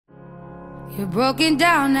You're broken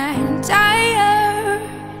down and tired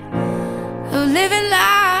of living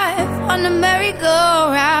life on the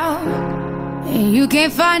merry-go-round, and you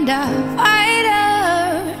can't find a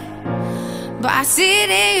fighter, but I see it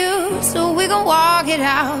in you, so we gon' walk it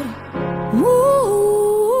out.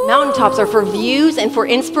 Ooh. Mountaintops are for views and for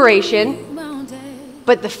inspiration,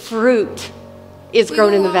 but the fruit is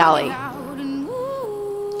grown in the valley.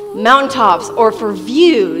 Mountaintops are for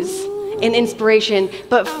views and inspiration,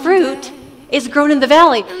 but fruit is grown in the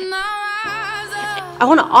valley. I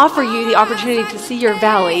want to offer you the opportunity to see your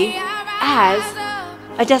valley as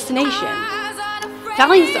a destination.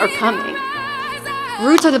 Valleys are coming.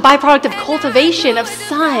 Roots are the byproduct of cultivation, of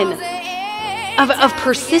sun, of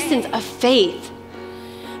persistence, of faith.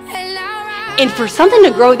 And for something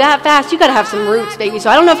to grow that fast, you got to have some roots, baby. So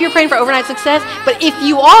I don't know if you're praying for overnight success, but if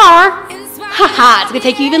you are, haha, it's going to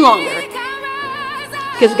take you even longer.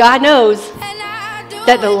 Because God knows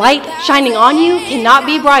that the light shining on you cannot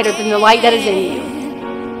be brighter than the light that is in you.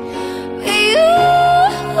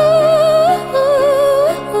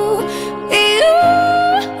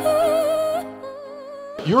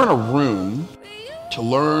 You're in a room to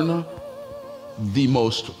learn the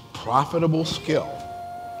most profitable skill,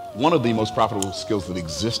 one of the most profitable skills that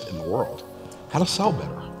exist in the world, how to sell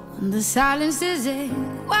better. The silence is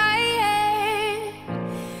quiet.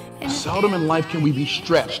 Seldom in life can we be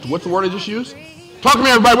stretched. What's the word I just used? Talk to me,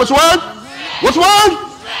 everybody. What's the word? What's the word?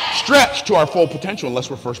 Stretched to our full potential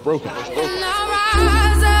unless we're first broken. I'll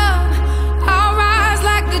rise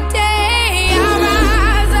like the day.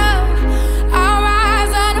 I'll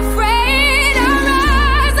rise unafraid. I'll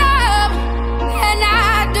rise up, and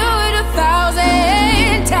I do it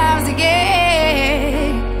 1,000 times again.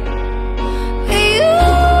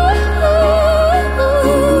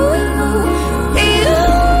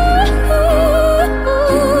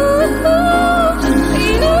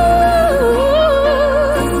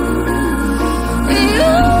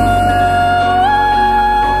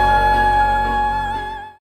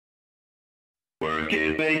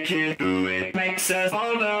 Make it, do it, makes us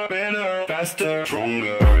harder, better, faster,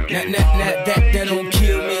 stronger. That don't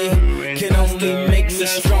kill me, can only make me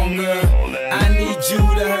stronger. I need you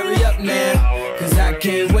to hurry up now, cause I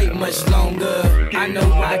can't wait much longer. I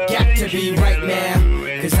know I got to be right now,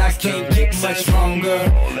 cause I can't get much stronger.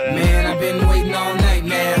 Man, I've been waiting all night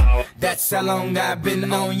now, that's how long I've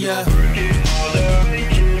been on ya.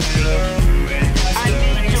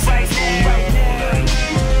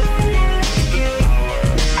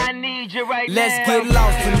 Let's get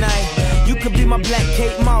lost tonight. You could be my black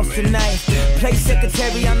Kate Moss tonight. Play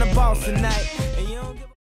secretary, I'm the boss tonight. And you don't give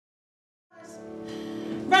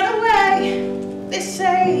Run away, they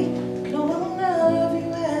say. No one will love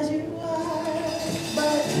you as you are,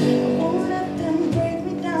 but I won't let them break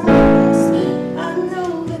me down. I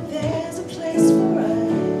know that there's a place for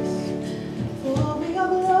us, for we are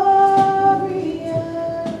glorious.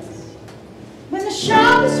 When the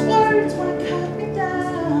sharpest words want to cut me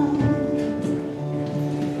down,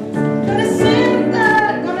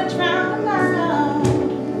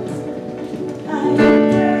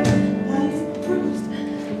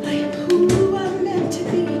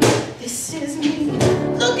 this is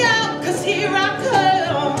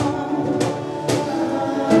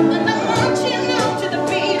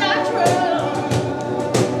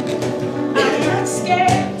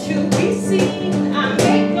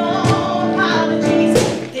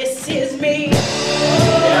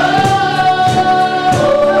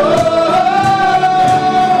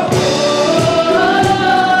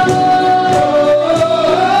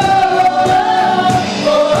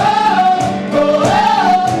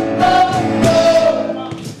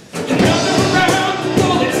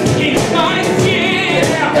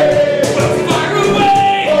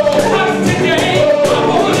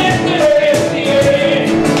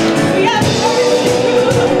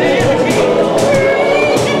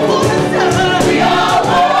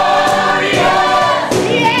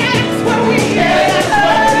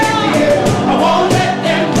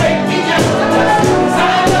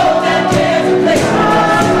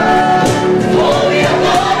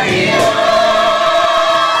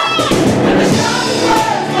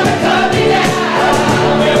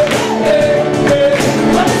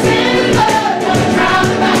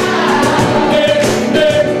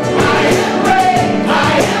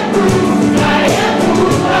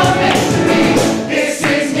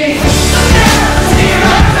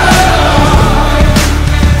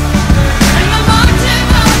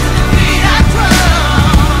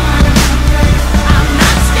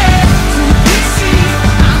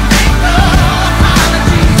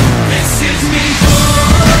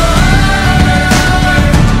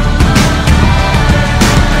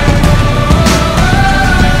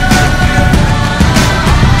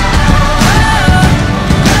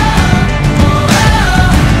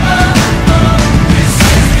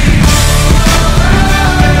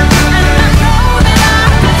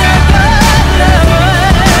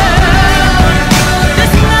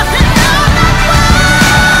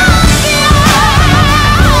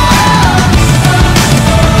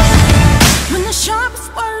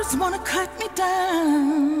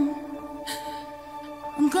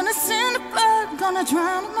I'm gonna send the blood, I'm gonna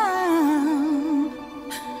drown them out.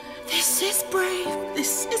 This is brave,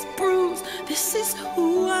 this is bruised, this is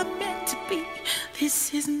who I'm meant to be.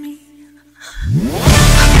 This is me.